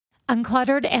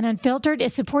Uncluttered and Unfiltered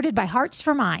is supported by Hearts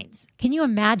for Minds. Can you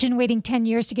imagine waiting 10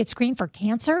 years to get screened for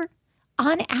cancer?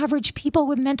 On average, people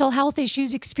with mental health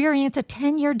issues experience a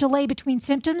 10-year delay between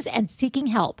symptoms and seeking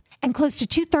help, and close to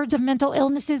 2/3 of mental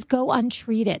illnesses go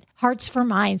untreated. Hearts for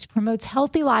Minds promotes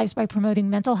healthy lives by promoting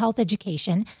mental health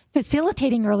education,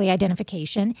 facilitating early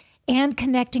identification, and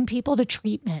connecting people to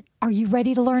treatment. Are you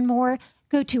ready to learn more?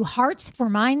 Go to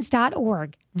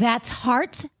heartsforminds.org. That's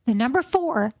hearts, the number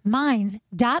 4,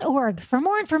 minds.org for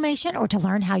more information or to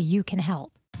learn how you can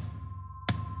help.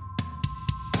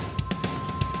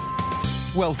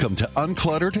 Welcome to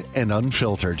Uncluttered and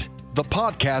Unfiltered, the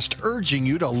podcast urging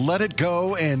you to let it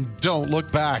go and don't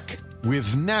look back.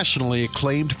 With nationally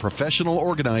acclaimed professional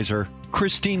organizer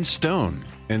Christine Stone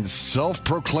and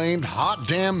self-proclaimed hot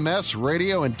damn mess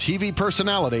radio and TV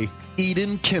personality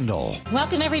Eden Kendall.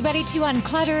 Welcome everybody to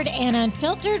Uncluttered and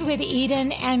Unfiltered with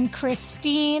Eden and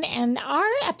Christine. And our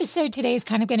episode today is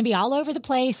kind of going to be all over the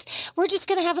place. We're just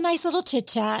going to have a nice little chit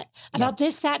chat about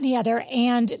this, that, and the other.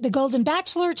 And the Golden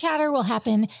Bachelor chatter will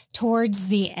happen towards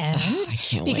the end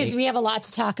because we have a lot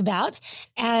to talk about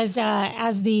as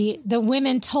the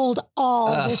women told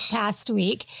all this past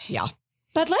week. Yeah.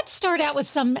 But let's start out with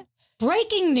some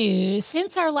breaking news.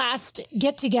 Since our last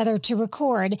get together to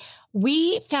record,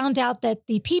 we found out that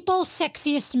the People's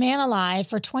Sexiest Man Alive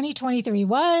for 2023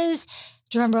 was,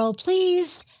 drumroll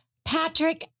please,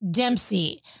 Patrick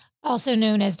Dempsey, also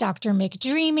known as Dr.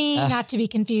 McDreamy, not to be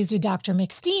confused with Dr.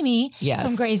 McSteamy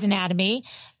from Grey's Anatomy.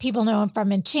 People know him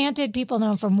from Enchanted. People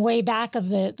know him from way back of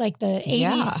the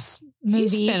 80s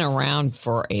movies. He's been around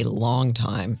for a long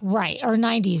time. Right. Or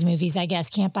 90s movies, I guess.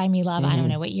 Can't Buy Me Love. I don't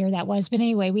know what year that was. But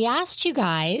anyway, we asked you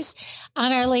guys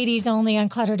on our Ladies Only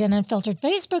Uncluttered and Unfiltered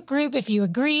Facebook group if you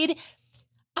agreed.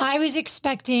 I was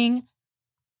expecting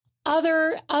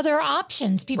other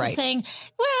options. People saying,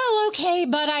 well, okay,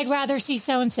 but I'd rather see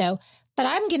so-and-so. But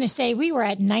I'm going to say we were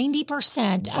at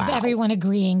 90% of everyone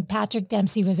agreeing Patrick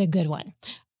Dempsey was a good one.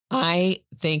 I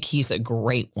think he's a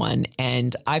great one.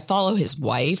 And I follow his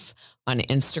wife on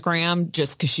Instagram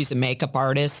just because she's a makeup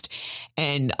artist.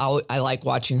 And I like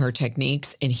watching her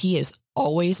techniques. And he is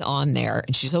always on there.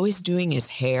 And she's always doing his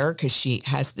hair because she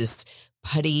has this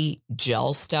putty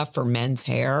gel stuff for men's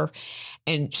hair.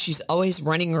 And she's always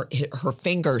running her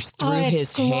fingers through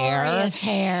his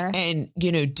hair and,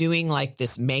 doing like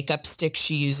this makeup stick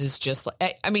she uses.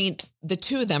 The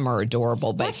two of them are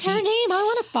adorable. But what's her name? I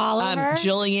want to follow her.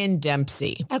 Jillian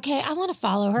Dempsey. Okay. I want to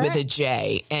follow her. With a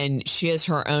J. And she has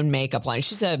her own makeup line.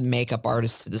 She's a makeup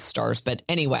artist to the stars. But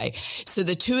anyway, so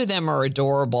the two of them are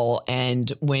adorable. And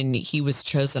when he was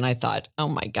chosen, I thought, oh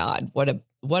my God, what a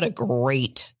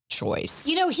great choice.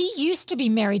 He used to be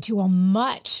married to a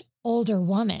much older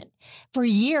woman for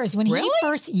years. When he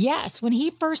first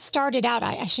started out,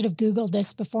 I should have Googled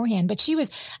this beforehand, but she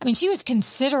was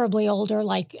considerably older,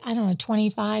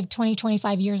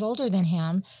 25 years older than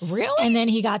him. Really? And then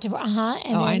he got to,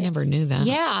 I never knew that.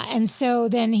 Yeah. And so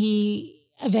then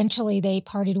eventually they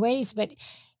parted ways, but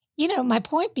my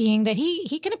point being that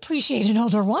he can appreciate an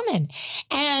older woman.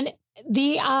 And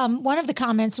the one of the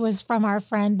comments was from our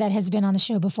friend that has been on the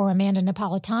show before, Amanda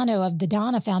Napolitano of the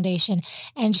Donna Foundation.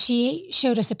 And she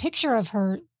showed us a picture of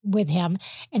her with him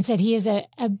and said he is a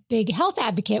big health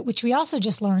advocate, which we also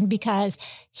just learned because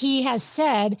he has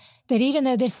said that even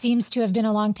though this seems to have been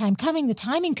a long time coming, the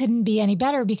timing couldn't be any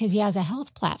better because he has a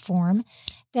health platform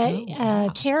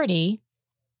that charity,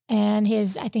 and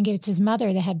I think it's his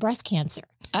mother that had breast cancer.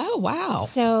 Oh, wow.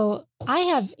 So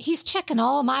he's checking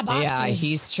all my boxes. Yeah,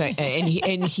 he's checking.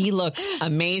 And he looks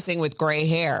amazing with gray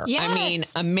hair. Yes. I mean,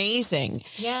 amazing.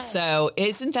 Yes. So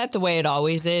isn't that the way it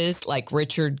always is? Like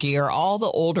Richard Gere, all the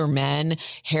older men,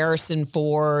 Harrison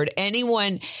Ford,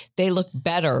 anyone, they look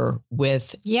better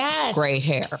with gray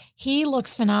hair. He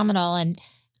looks phenomenal. And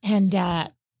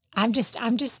I'm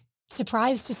just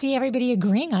surprised to see everybody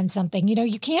agreeing on something.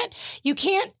 You can't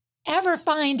ever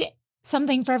find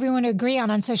something for everyone to agree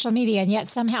on social media. And yet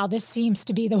somehow this seems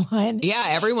to be the one. Yeah,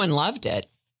 everyone loved it.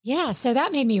 Yeah. So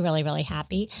that made me really, really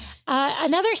happy.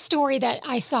 Another story that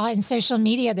I saw in social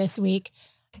media this week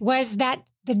was that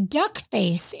the duck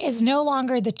face is no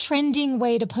longer the trending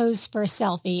way to pose for a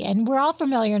selfie. And we're all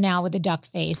familiar now with the duck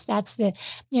face. That's the,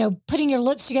 putting your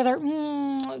lips together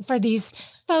for these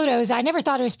photos. I never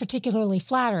thought it was particularly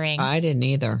flattering. I didn't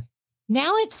either.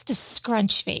 Now it's the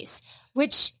scrunch face,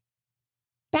 which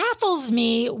baffles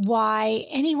me why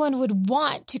anyone would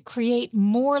want to create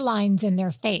more lines in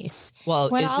their face. Well,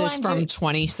 is this from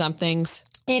 20-somethings?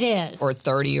 It is. Or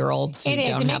 30-year-olds who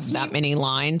don't have that many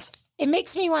lines? it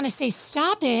makes me want to say,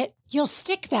 stop it. You'll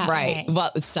stick that way.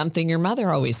 Well, it's something your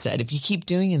mother always said. If you keep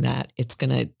doing that, it's going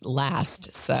to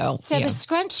last. So the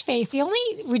scrunch face, the only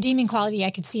redeeming quality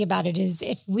I could see about it is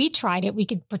if we tried it, we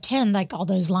could pretend like all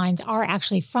those lines are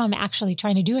actually from actually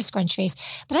trying to do a scrunch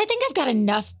face. But I think I've got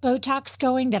enough Botox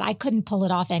going that I couldn't pull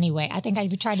it off anyway. I think I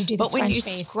would try to do the scrunch face. But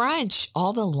when you scrunch,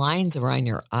 all the lines around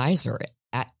your eyes are,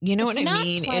 you know what I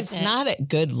mean? Pleasant. It's not a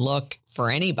good look for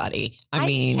anybody. I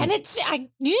mean, and it's a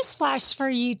newsflash for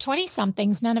you 20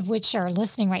 somethings, none of which are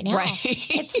listening right now. Right.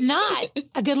 It's not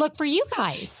a good look for you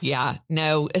guys. Yeah,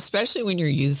 no, especially when you're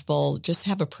youthful, just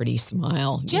have a pretty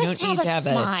smile. You don't need to have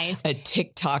a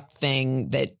TikTok thing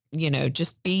that,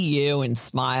 just be you and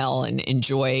smile and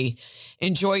enjoy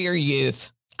your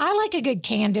youth. I like a good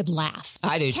candid laugh.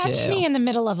 I do too. Catch me in the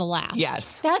middle of a laugh.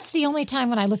 Yes. That's the only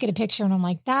time when I look at a picture and I'm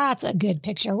like, that's a good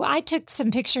picture. Well, I took some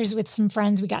pictures with some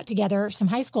friends. We got together, some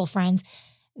high school friends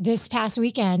this past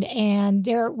weekend, and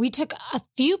we took a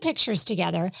few pictures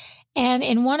together. And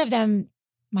in one of them,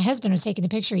 my husband was taking the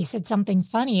picture. He said something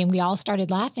funny and we all started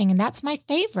laughing. And that's my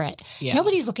favorite. Yeah.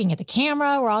 Nobody's looking at the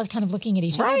camera. We're all kind of looking at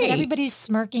each other, but everybody's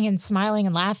smirking and smiling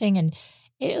and laughing, and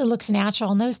it looks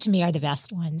natural, and those to me are the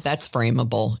best ones. That's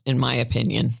frameable, in my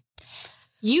opinion.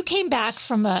 You came back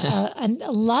from a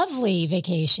lovely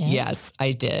vacation. Yes,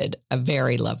 I did. A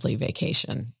very lovely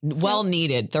vacation. Well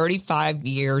needed. 35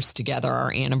 years together,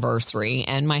 our anniversary,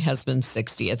 and my husband's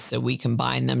 60th. So we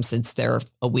combined them since they're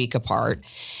a week apart.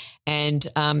 And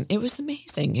it was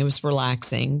amazing. It was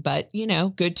relaxing, but,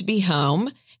 good to be home.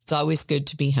 It's always good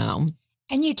to be home.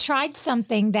 And you tried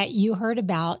something that you heard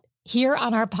about here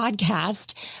on our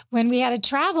podcast when we had a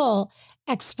travel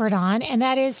expert on, and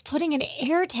that is putting an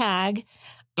AirTag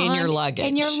in your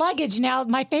luggage. Now,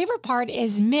 my favorite part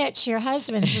is Mitch, your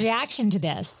husband's reaction to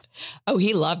this. Oh,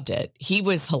 he loved it. He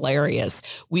was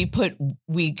hilarious.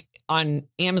 On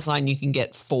Amazon, you can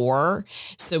get 4.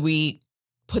 So we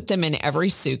put them in every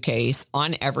suitcase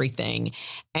on everything.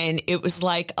 And it was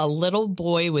like a little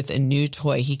boy with a new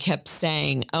toy. He kept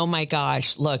saying, oh my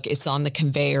gosh, look, it's on the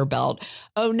conveyor belt.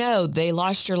 Oh no, they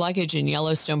lost your luggage in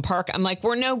Yellowstone Park. I'm like,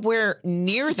 we're nowhere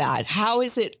near that. How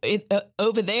is it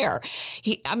over there?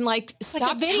 I'm like,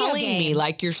 stop telling me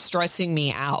like you're stressing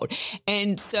me out.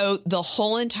 And so the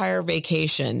whole entire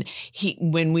vacation,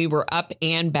 when we were up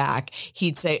and back,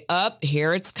 he'd say, up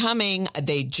here it's coming.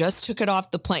 They just took it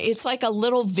off the plane. It's like a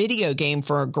little video game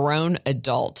for a grown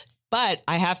adult. But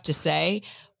I have to say,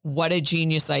 what a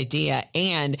genius idea.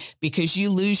 And because you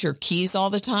lose your keys all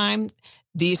the time,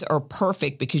 these are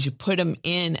perfect because you put them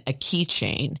in a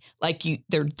keychain. Like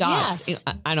they're dots. Yes.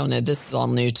 I don't know. This is all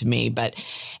new to me. But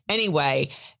anyway,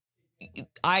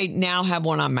 I now have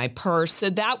one on my purse. So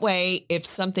that way, if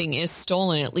something is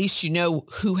stolen, at least you know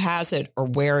who has it or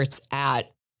where it's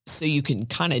at, so you can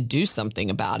kind of do something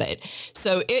about it.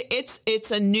 So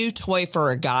it's a new toy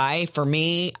for a guy. For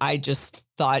me, I just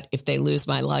thought if they lose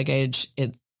my luggage,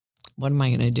 what am I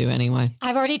going to do anyway?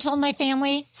 I've already told my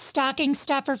family, stocking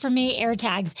stuffer for me,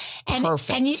 AirTags.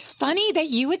 Perfect. And it's funny that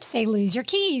you would say lose your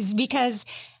keys, because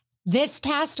this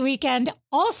past weekend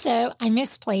also I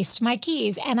misplaced my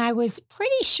keys, and I was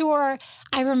pretty sure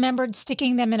I remembered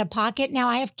sticking them in a pocket. Now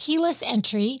I have keyless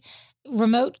entry,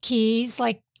 remote keys,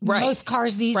 like most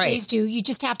cars these days do. You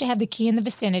just have to have the key in the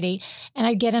vicinity. And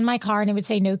I'd get in my car and it would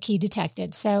say no key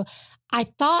detected. So I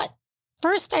thought,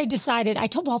 first I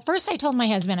told my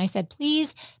husband, I said,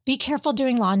 please be careful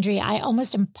doing laundry. I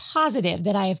almost am positive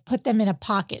that I have put them in a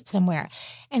pocket somewhere.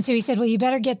 And so he said, well, you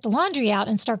better get the laundry out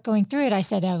and start going through it. I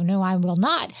said, oh, no, I will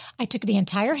not. I took the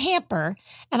entire hamper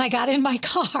and I got in my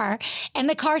car, and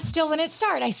the car still wouldn't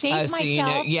start. I saved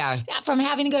myself from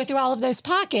having to go through all of those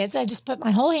pockets. I just put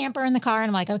my whole hamper in the car, and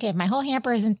I'm like, okay, if my whole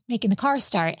hamper isn't making the car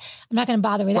start, I'm not going to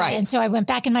bother with that. And so I went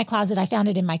back in my closet. I found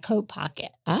it in my coat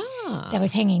pocket that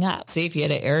was hanging up. See, if you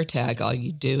had an AirTag, all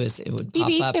you do is it would pop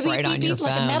up right on your phone.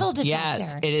 Like a metal detector.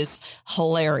 Yes, it is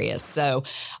hilarious. So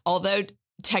although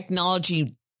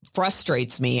technology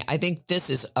frustrates me, I think this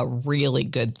is a really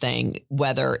good thing,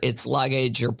 whether it's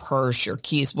luggage, your purse, your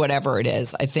keys, whatever it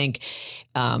is. I think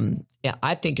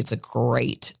it's a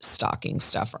great stocking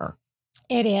stuffer.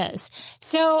 It is.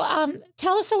 So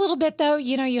tell us a little bit, though.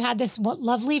 You had this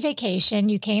lovely vacation.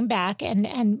 You came back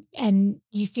and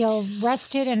you feel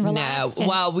rested and relaxed. No,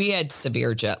 well, we had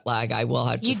severe jet lag, I will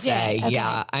have to say. Okay.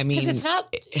 Yeah, I mean, it's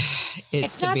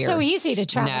not so easy to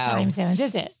travel time zones,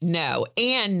 is it? No.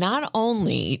 And not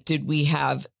only did we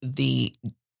have the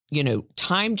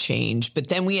time change, but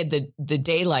then we had the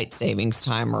daylight savings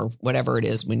time or whatever it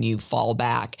is when you fall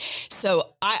back. So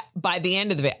by the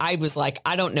end of the day, I was like,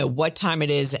 I don't know what time it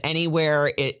is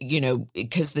anywhere,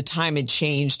 because the time had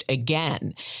changed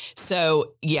again.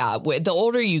 So yeah, the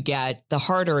older you get, the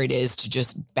harder it is to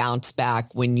just bounce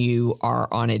back when you are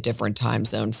on a different time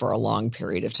zone for a long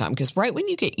period of time. Because right when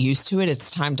you get used to it,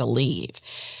 it's time to leave.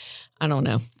 I don't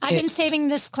know. I've been saving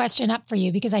this question up for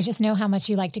you because I just know how much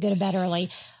you like to go to bed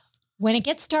early. When it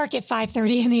gets dark at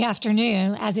 5:30 in the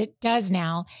afternoon, as it does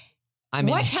now,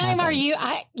 what time are you?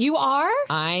 You are?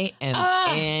 I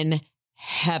am in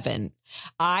heaven.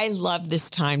 I love this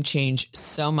time change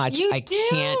so much. I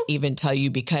can't even tell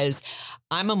you because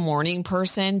I'm a morning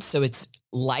person. So it's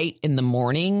light in the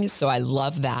morning. So I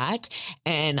love that.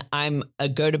 And I'm a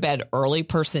go to bed early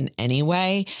person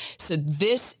anyway. So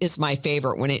this is my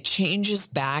favorite. When it changes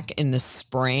back in the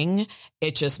spring,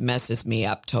 it just messes me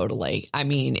up totally. I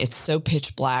mean, it's so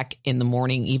pitch black in the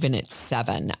morning, even at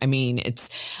 7. I mean,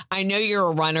 I know you're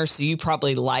a runner, so you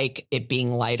probably like it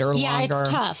being lighter longer. Yeah, it's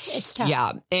tough. It's tough.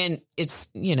 Yeah. And it's,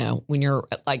 when you're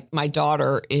like, my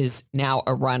daughter is now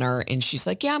a runner and she's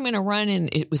like, yeah, I'm going to run.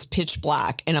 And it was pitch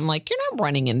black. And I'm like, you're not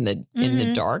running in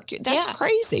the dark. That's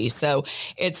crazy. So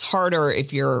it's harder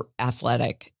if you're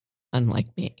athletic,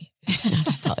 unlike me.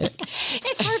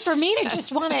 It's hard for me to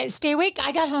just want to stay awake.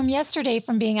 I got home yesterday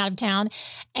from being out of town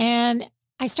and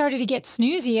I started to get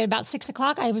snoozy at about 6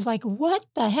 o'clock. I was like, what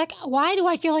the heck? Why do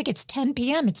I feel like it's 10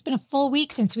 p.m.? It's been a full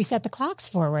week since we set the clocks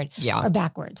forward. Yeah. Or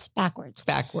backwards. Backwards.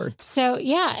 So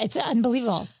yeah, it's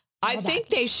unbelievable. I think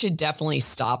they should definitely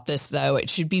stop this, though. It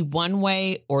should be one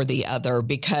way or the other,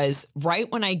 because right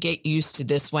when I get used to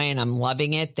this way and I'm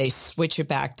loving it, they switch it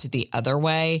back to the other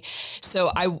way. So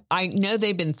I know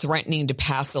they've been threatening to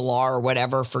pass a law or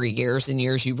whatever for years and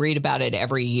years. You read about it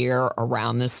every year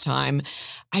around this time.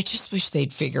 I just wish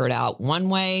they'd figure it out one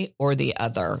way or the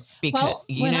other. Because,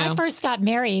 when I first got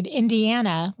married,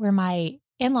 Indiana, where my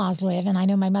in-laws live, and I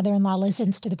know my mother-in-law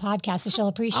listens to the podcast, so she'll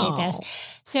appreciate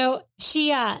this. So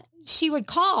she would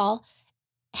call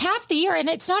half the year, and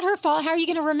it's not her fault. How are you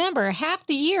going to remember? Half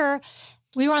the year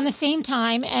we were on the same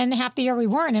time, and half the year we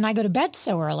weren't. And I go to bed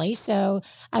so early, so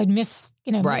I would miss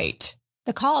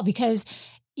the call because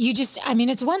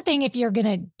it's one thing if you're going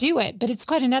to do it, but it's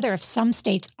quite another if some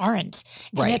states aren't.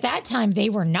 And at that time they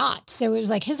were not. So it was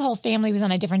like his whole family was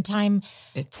on a different time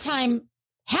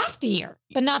half the year,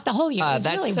 but not the whole year. It was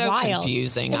that's really so wild.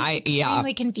 Confusing.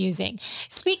 Extremely confusing.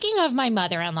 Speaking of my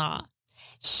mother-in-law,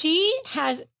 she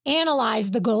has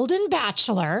analyzed the Golden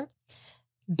Bachelor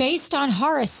based on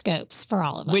horoscopes for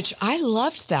all of us. Which I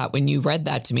loved that when you read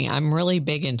that to me. I'm really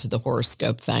big into the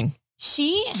horoscope thing.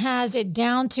 She has it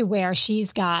down to where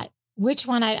she's got which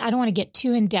one. I don't want to get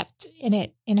too in depth in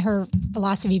it, in her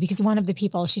philosophy, because one of the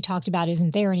people she talked about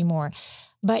isn't there anymore.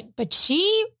 But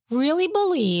she really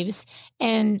believes,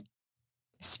 and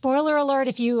spoiler alert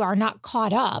if you are not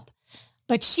caught up,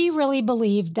 but she really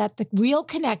believed that the real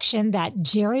connection that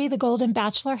Jerry, the Golden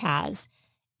Bachelor, has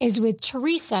is with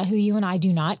Teresa, who you and I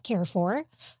do not care for.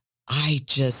 I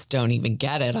just don't even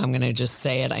get it. I'm going to just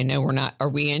say it. I know we're not. Are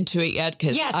we into it yet?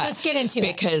 Yes, let's get into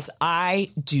it. Because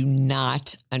I do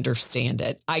not understand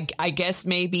it. I guess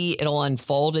maybe it'll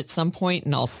unfold at some point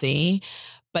and I'll see.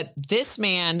 But this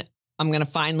man, I'm going to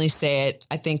finally say it,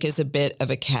 I think is a bit of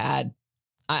a cad.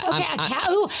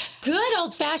 Good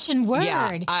old-fashioned word.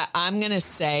 Yeah, I'm going to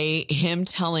say him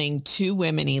telling 2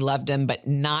 women he loved them, but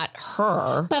not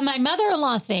her. But my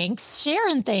mother-in-law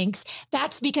Sharon thinks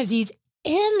that's because he's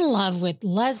in love with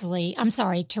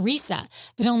Teresa,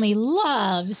 but only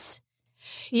loves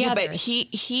the others.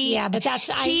 But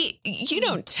you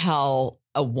don't tell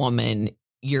a woman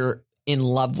you're in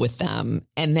love with them.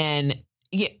 And then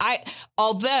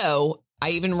although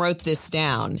I even wrote this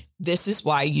down, this is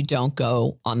why you don't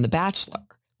go on The Bachelor,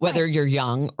 whether you're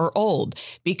young or old,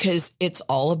 because it's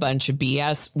all a bunch of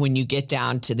BS when you get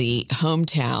down to the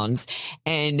hometowns.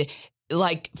 And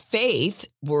like Faith,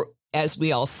 as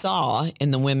we all saw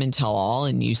in the Women Tell All,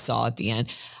 and you saw at the end,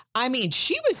 I mean,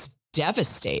 she was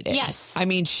devastated. Yes. I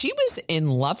mean, she was in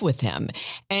love with him.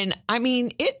 And I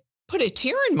mean, it put a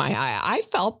tear in my eye. I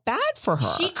felt bad for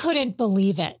her. She couldn't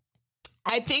believe it.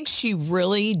 I think she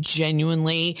really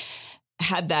genuinely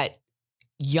had that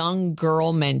young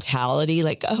girl mentality,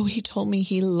 like, oh, he told me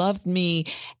he loved me.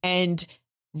 And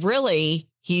really,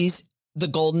 he's the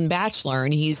Golden Bachelor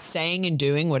and he's saying and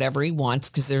doing whatever he wants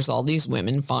because there's all these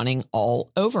women fawning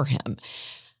all over him.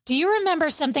 Do you remember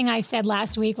something I said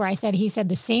last week where I said he said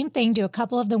the same thing to a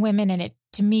couple of the women and it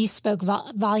to me spoke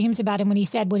volumes about him when he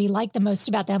said what he liked the most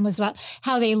about them was about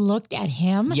how they looked at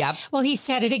him. Yep. Well, he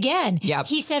said it again. Yep.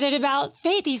 He said it about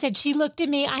Faith. He said, she looked at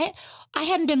me. I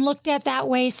hadn't been looked at that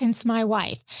way since my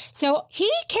wife. So he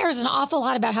cares an awful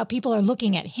lot about how people are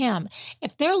looking at him.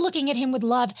 If they're looking at him with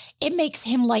love, it makes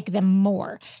him like them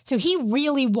more. So he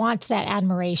really wants that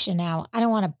admiration now. I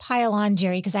don't want to pile on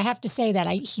Jerry because I have to say that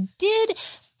he did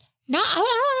not, I don't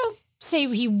want to say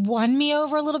he won me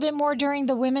over a little bit more during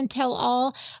the Women Tell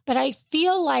All, but I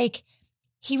feel like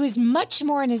he was much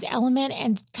more in his element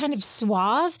and kind of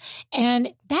suave.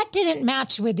 And that didn't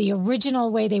match with the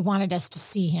original way they wanted us to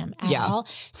see him at all.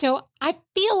 So I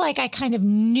feel like I kind of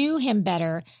knew him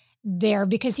better there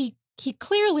because he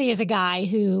clearly is a guy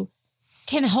who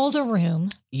can hold a room.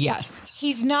 Yes.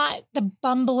 He's not the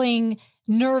bumbling,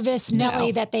 nervous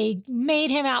Nelly that they made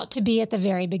him out to be at the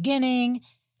very beginning.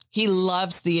 He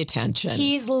loves the attention.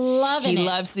 He's loving it. He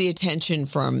loves the attention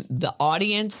from the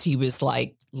audience. He was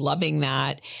like loving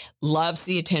that, loves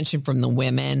the attention from the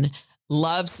women,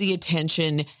 loves the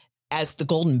attention as the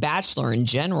Golden Bachelor in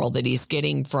general that he's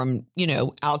getting from,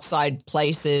 outside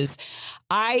places.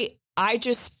 I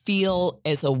just feel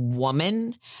as a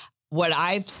woman, what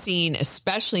I've seen,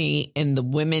 especially in the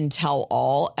Women Tell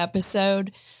All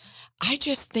episode, I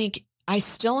just think I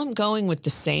still am going with the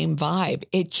same vibe.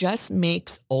 It just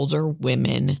makes older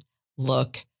women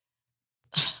look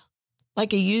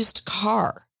like a used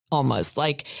car, almost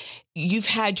like you've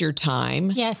had your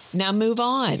time. Yes. Now move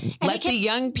on. And let the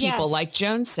young people, like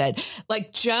Joan said,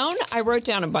 I wrote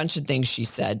down a bunch of things she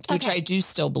said, which I do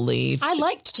still believe. I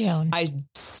liked Joan. I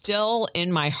still,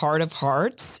 in my heart of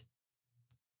hearts,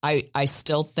 I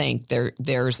still think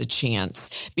there's a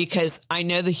chance because I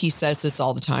know that he says this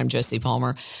all the time, Jesse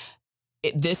Palmer.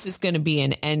 This is going to be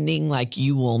an ending like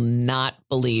you will not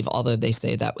believe, although they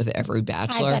say that with every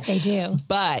Bachelor. I bet they do.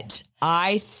 But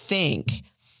I think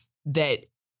that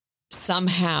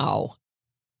somehow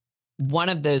one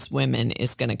of those women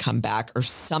is going to come back or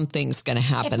something's going to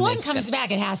happen. If one comes back,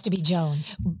 it has to be Joan.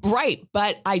 Right.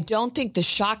 But I don't think the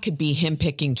shock could be him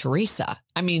picking Teresa.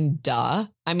 I mean, duh.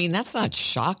 I mean, that's not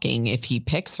shocking if he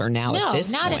picks her now at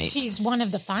this point. No, not if she's one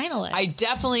of the finalists. I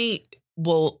definitely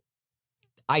will.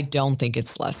 I don't think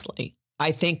it's Leslie.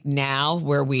 I think now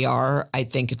where we are, I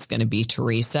think it's going to be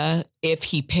Teresa if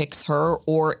he picks her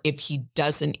or if he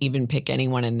doesn't even pick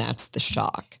anyone and that's the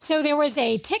shock. So there was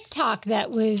a TikTok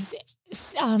that was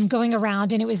going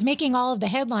around and it was making all of the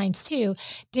headlines too.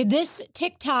 Did this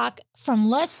TikTok from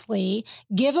Leslie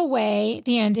give away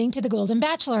the ending to the Golden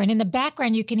Bachelor? And in the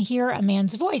background, you can hear a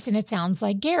man's voice and it sounds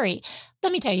like Gary.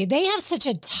 Let me tell you, they have such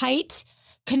a tight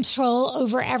control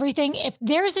over everything. If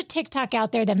there's a TikTok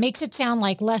out there that makes it sound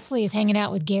like Leslie is hanging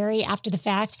out with Gary after the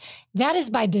fact, that is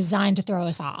by design to throw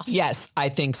us off. Yes, I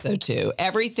think so too.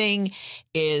 Everything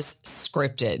is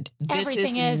scripted.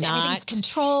 Everything's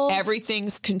controlled.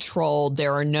 Everything's controlled.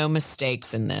 There are no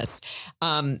mistakes in this.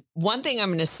 One thing I'm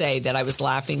going to say that I was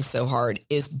laughing so hard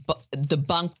is the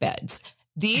bunk beds.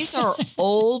 These are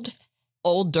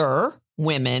older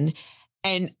women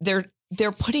and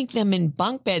they're putting them in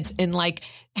bunk beds and like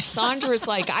Sandra's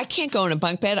like, I can't go in a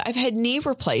bunk bed. I've had knee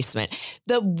replacement.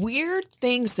 The weird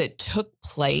things that took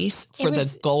place for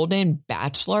the Golden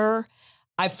Bachelor,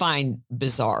 I find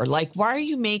bizarre. Like, why are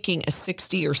you making a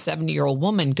 60 or 70-year-old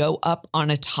woman go up on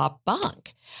a top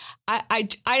bunk? I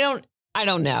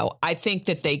don't know. I think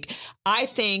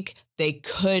they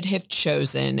could have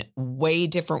chosen way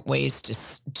different ways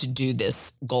to do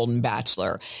this Golden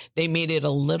Bachelor. They made it a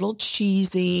little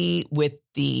cheesy with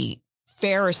the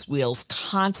Ferris wheels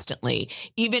constantly.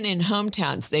 Even in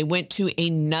hometowns, they went to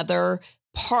another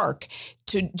park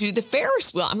to do the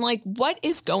Ferris wheel. I'm like, what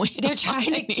is going on? They're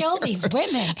trying to kill these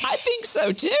women. I think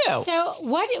so too. So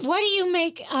what do you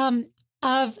make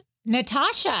of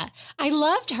Natasha? I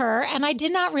loved her and I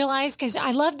did not realize because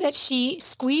I love that she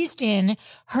squeezed in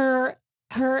her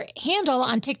handle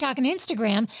on TikTok and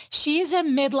Instagram. She is a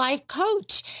midlife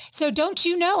coach. So don't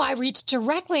you know, I reached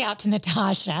directly out to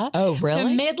Natasha. Oh,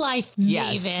 really? The midlife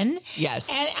maven. Yes.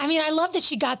 And I mean, I love that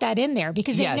she got that in there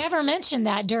because they never mentioned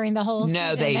that during the whole season.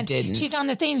 No, they didn't. She's on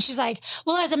the thing. She's like,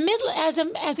 well, as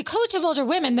a coach of older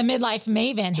women, the midlife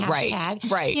maven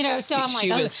hashtag. Right. You know, so I'm like,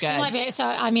 she was good. So,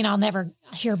 I mean, I'll never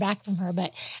hear back from her,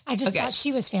 but I just thought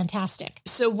she was fantastic.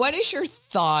 So what is your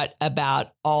thought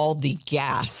about all the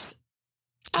gas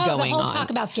going the whole on? Talk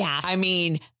about gas. I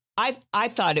mean, I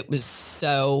thought it was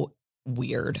so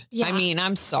weird. Yeah. I mean,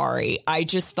 I'm sorry. I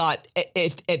just thought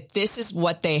if this is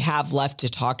what they have left to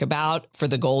talk about for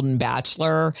the Golden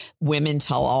Bachelor, Women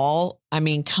Tell All, I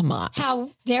mean, come on. How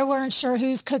they weren't sure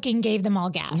whose cooking gave them all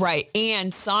gas. Right.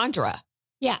 And Sandra.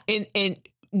 Yeah. And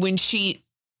when she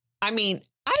I mean,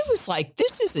 I was like,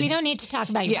 this is we don't need to talk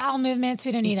about your bowel movements.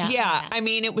 We don't need to. Yeah. I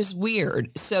mean, it was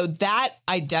weird. So that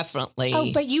I definitely.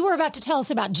 Oh, but you were about to tell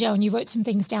us about Joan. You wrote some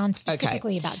things down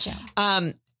specifically about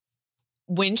Joan.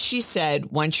 When she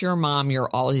said, once you're a mom, you're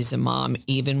always a mom,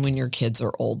 even when your kids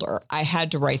are older. I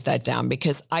had to write that down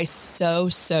because I so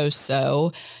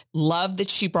love that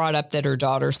she brought up that her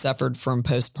daughter suffered from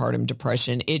postpartum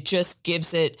depression. It just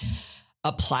gives it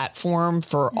a platform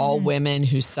for all women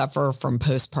who suffer from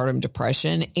postpartum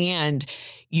depression. And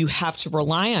you have to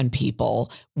rely on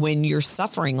people when you're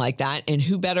suffering like that. And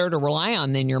who better to rely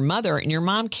on than your mother? And your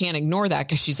mom can't ignore that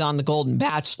because she's on the Golden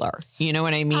Bachelor. You know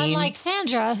what I mean? Unlike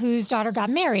Sandra, whose daughter got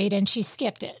married and she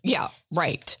skipped it. Yeah,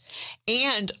 right.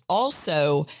 And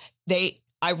also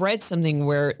I read something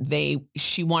where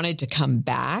she wanted to come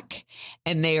back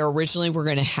and they originally were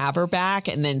going to have her back.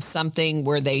 And then something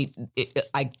where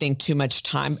I think too much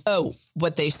time. Oh,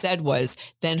 what they said was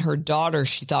then her daughter,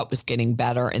 she thought was getting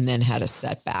better and then had a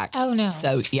setback. Oh no.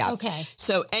 So yeah. Okay.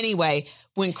 So anyway,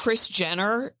 when Kris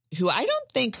Jenner, who I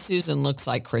don't think Susan looks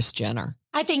like Kris Jenner.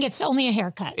 I think it's only a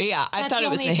haircut. Yeah, I thought it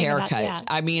was a haircut.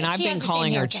 I mean, I've been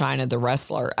calling her China the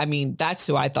wrestler. I mean, that's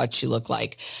who I thought she looked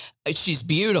like. She's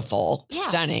beautiful,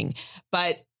 stunning.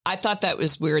 But I thought that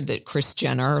was weird that Kris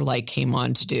Jenner came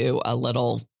on to do a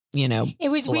little, It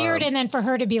was weird. And then for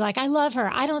her to be like, I love her.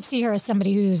 I don't see her as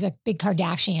somebody who's a big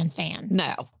Kardashian fan.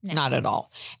 No, not at all.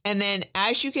 And then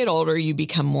as you get older, you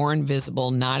become more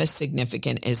invisible, not as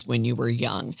significant as when you were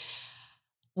young.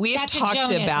 We have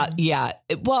talked about,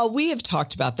 we have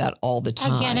talked about that all the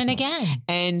time. Again and again.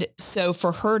 And so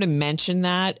for her to mention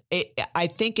that, I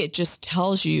think it just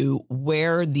tells you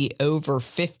where the over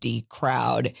 50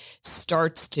 crowd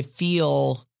starts to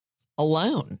feel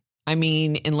alone. I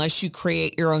mean, unless you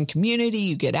create your own community,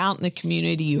 you get out in the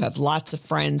community, you have lots of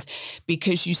friends,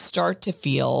 because you start to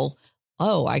feel,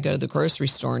 oh, I go to the grocery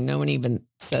store and no one even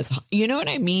says, you know what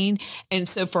I mean? And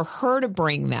so for her to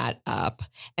bring that up,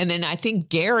 and then I think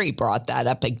Gary brought that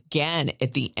up again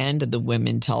at the end of the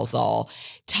Women Tells All,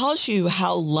 tells you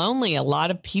how lonely a lot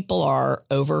of people are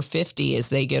over 50 as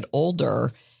they get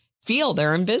older, feel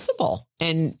they're invisible.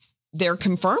 And they're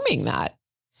confirming that.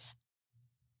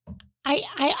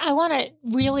 I want to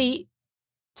really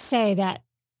say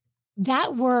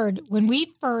that word, when we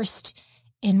first,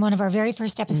 in one of our very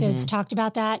first episodes, talked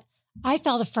about that, I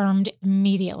felt affirmed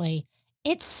immediately.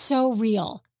 It's so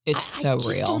real. It's so real. I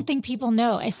just don't think people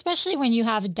know, especially when you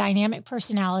have a dynamic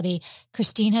personality.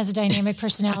 Christine has a dynamic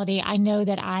personality. I know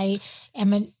that I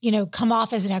am, come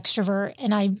off as an extrovert,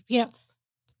 and I,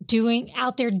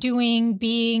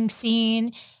 being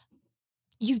seen.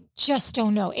 You just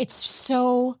don't know. It's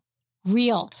so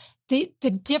real.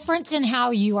 The difference in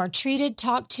how you are treated,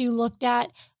 talked to, looked at,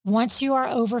 once you are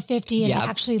over 50 and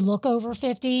actually look over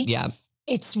 50,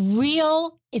 it's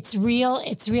real. It's real.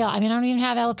 It's real. I mean, I don't even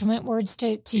have eloquent words to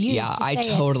use. Yeah, I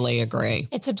totally agree.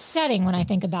 It's upsetting when I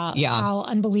think about how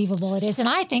unbelievable it is. And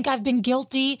I think I've been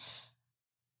guilty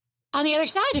on the other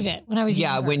side of it when I was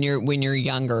younger. when you're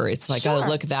younger, it's like, oh,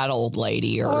 look at that old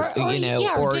lady, or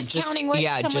discounting what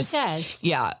someone says.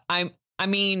 Yeah.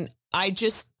 I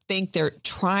just think they're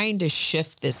trying to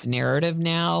shift this narrative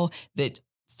now that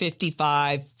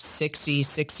 55, 60,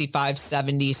 65,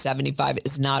 70, 75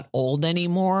 is not old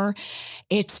anymore.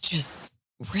 It's just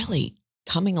really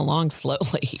coming along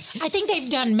slowly. I think they've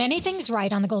done many things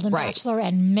right on the Golden Bachelor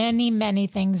and many, many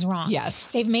things wrong.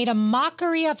 Yes. They've made a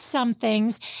mockery of some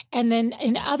things. And then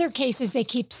in other cases, they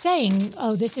keep saying,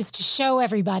 oh, this is to show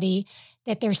everybody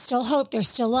that there's still hope, there's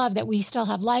still love, that we still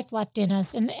have life left in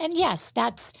us. And yes,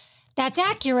 that's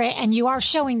accurate. And you are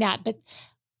showing that. But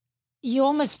you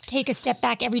almost take a step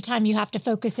back every time you have to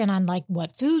focus in on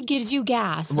what food gives you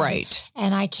gas. Right.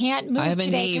 And I can't move I have a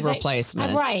today knee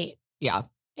replacement. Right. Yeah.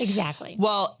 Exactly.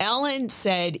 Well, Ellen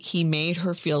said he made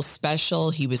her feel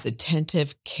special. He was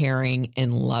attentive, caring,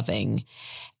 and loving.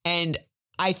 And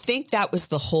I think that was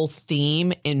the whole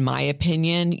theme, in my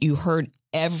opinion. You heard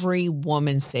every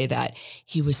woman say that.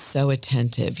 He was so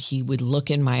attentive. He would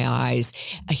look in my eyes.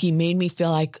 He made me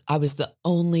feel like I was the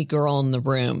only girl in the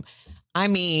room. I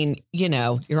mean,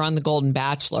 you're on the Golden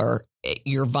Bachelor.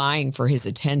 You're vying for his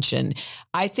attention.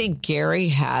 I think Gary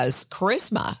has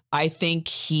charisma. I think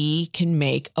he can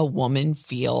make a woman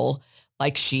feel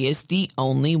like she is the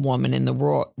only woman in the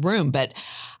room. But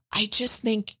I just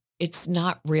think it's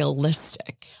not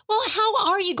realistic. Well, how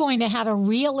are you going to have a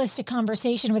realistic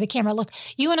conversation with a camera? Look,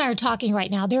 you and I are talking right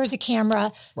now. There's a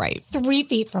camera 3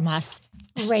 feet from us.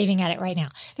 Raving at it right now.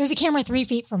 There's a camera 3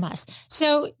 feet from us.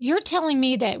 So you're telling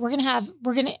me that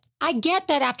I get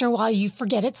that after a while you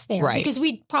forget it's there because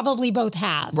we probably both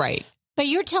have. Right. But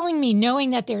you're telling me,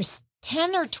 knowing that there's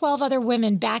 10 or 12 other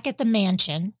women back at the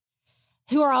mansion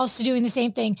who are also doing the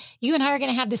same thing. You and I are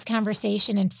going to have this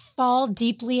conversation and fall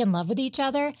deeply in love with each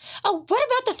other. Oh, what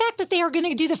about the fact that they are going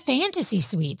to do the fantasy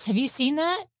suites? Have you seen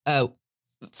that? Oh,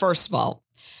 first of all,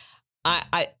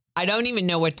 I don't even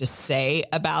know what to say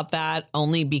about that,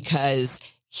 only because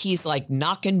he's like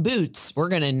knocking boots. We're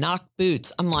going to knock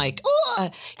boots. I'm like,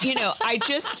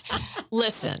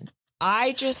 listen,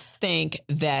 I just think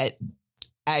that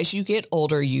as you get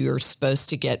older, you're supposed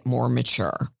to get more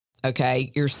mature.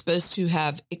 Okay. You're supposed to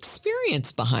have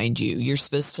experience behind you. You're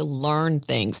supposed to learn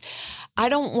things.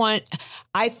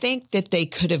 I think that they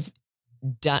could have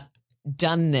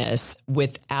done this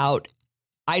without,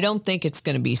 I don't think it's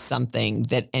going to be something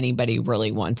that anybody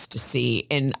really wants to see.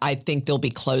 And I think they'll be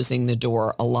closing the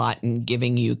door a lot and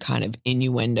giving you kind of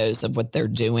innuendos of what they're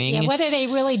doing. Yeah, whether they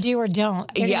really do or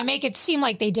don't. They're going to make it seem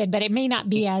like they did, but it may not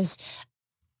be as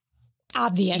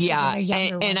obvious. Yeah.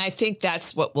 And I think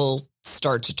that's what will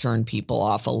start to turn people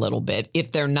off a little bit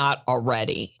if they're not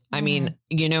already. I mean,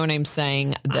 you know what I'm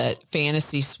saying? The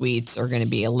fantasy suites are going to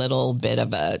be a little bit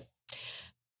of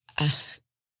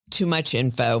too much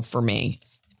info for me.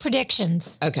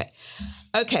 Predictions.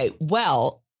 Okay.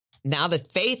 Well, now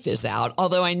that Faith is out,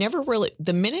 although I never really,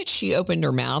 the minute she opened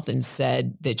her mouth and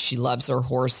said that she loves her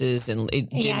horses and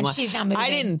she's not moving.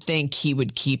 I didn't think he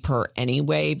would keep her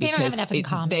anyway because they don't have enough in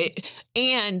common.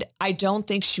 And I don't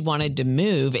think she wanted to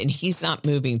move, and he's not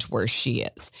moving to where she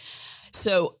is.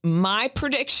 So my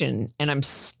prediction, and I'm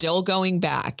still going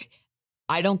back,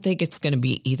 I don't think it's going to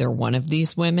be either one of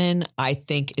these women. I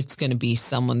think it's going to be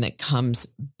someone that comes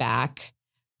back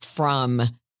from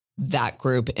that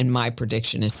group. And my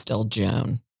prediction is still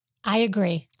Joan. I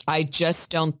agree. I just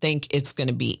don't think it's going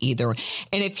to be either.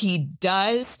 And if he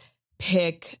does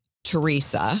pick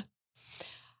Teresa,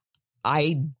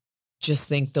 I just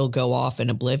think they'll go off in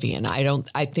oblivion.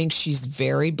 I think she's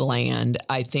very bland.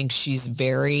 I think she's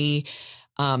very,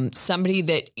 somebody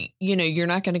that, you're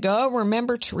not going to go, oh,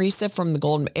 remember Teresa from the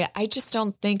Golden. I just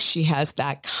don't think she has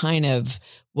that kind of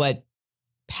what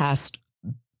past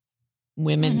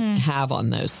women have on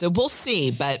those. So we'll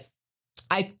see. But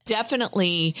I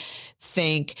definitely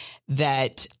think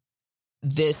that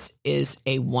this is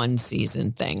a one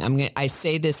season thing. I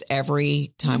say this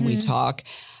every time we talk.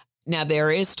 Now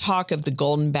there is talk of the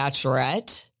Golden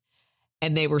Bachelorette,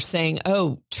 and they were saying,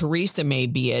 oh, Teresa may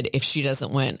be it if she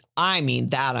doesn't win. I mean,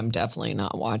 that I'm definitely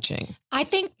not watching. I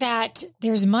think that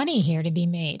there's money here to be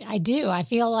made. I do. I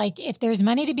feel like if there's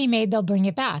money to be made, they'll bring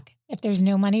it back. If there's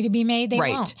no money to be made, they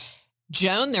won't.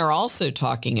 Joan, they're also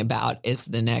talking about is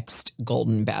the next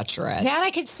Golden Bachelorette. That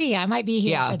I could see. I might be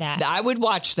here for that. I would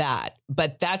watch that,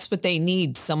 but that's what they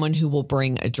need. Someone who will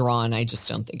bring a draw. And I just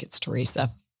don't think it's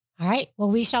Teresa. All right. Well,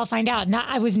 we shall find out.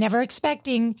 I was never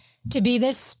expecting to be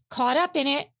this caught up in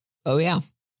it. Oh, yeah.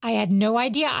 I had no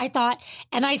idea. I thought,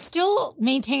 and I still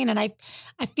maintain, and I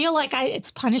feel like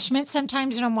it's punishment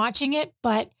sometimes when I'm watching it,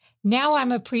 but now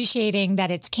I'm appreciating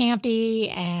that it's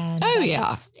campy and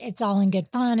it's all in good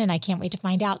fun, and I can't wait to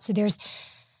find out. So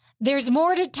there's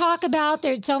more to talk about.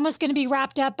 It's almost going to be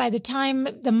wrapped up by the time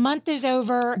the month is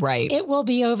over. Right. It will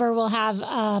be over. We'll have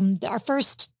our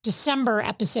first December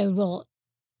episode. We'll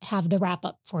have the wrap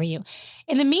up for you.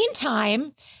 In the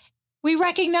meantime, we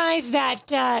recognize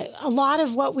that a lot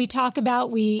of what we talk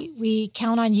about, we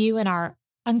count on you in our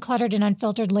Uncluttered and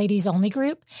Unfiltered Ladies Only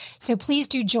group. So please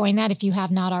do join that if you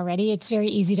have not already. It's very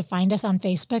easy to find us on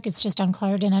Facebook. It's just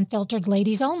Uncluttered and Unfiltered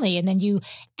Ladies Only. And then you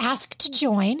ask to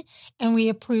join and we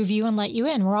approve you and let you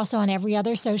in. We're also on every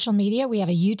other social media. We have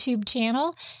a YouTube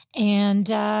channel. And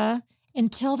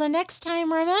until the next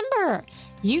time, remember,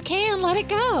 you can let it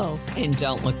go. And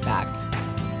don't look back.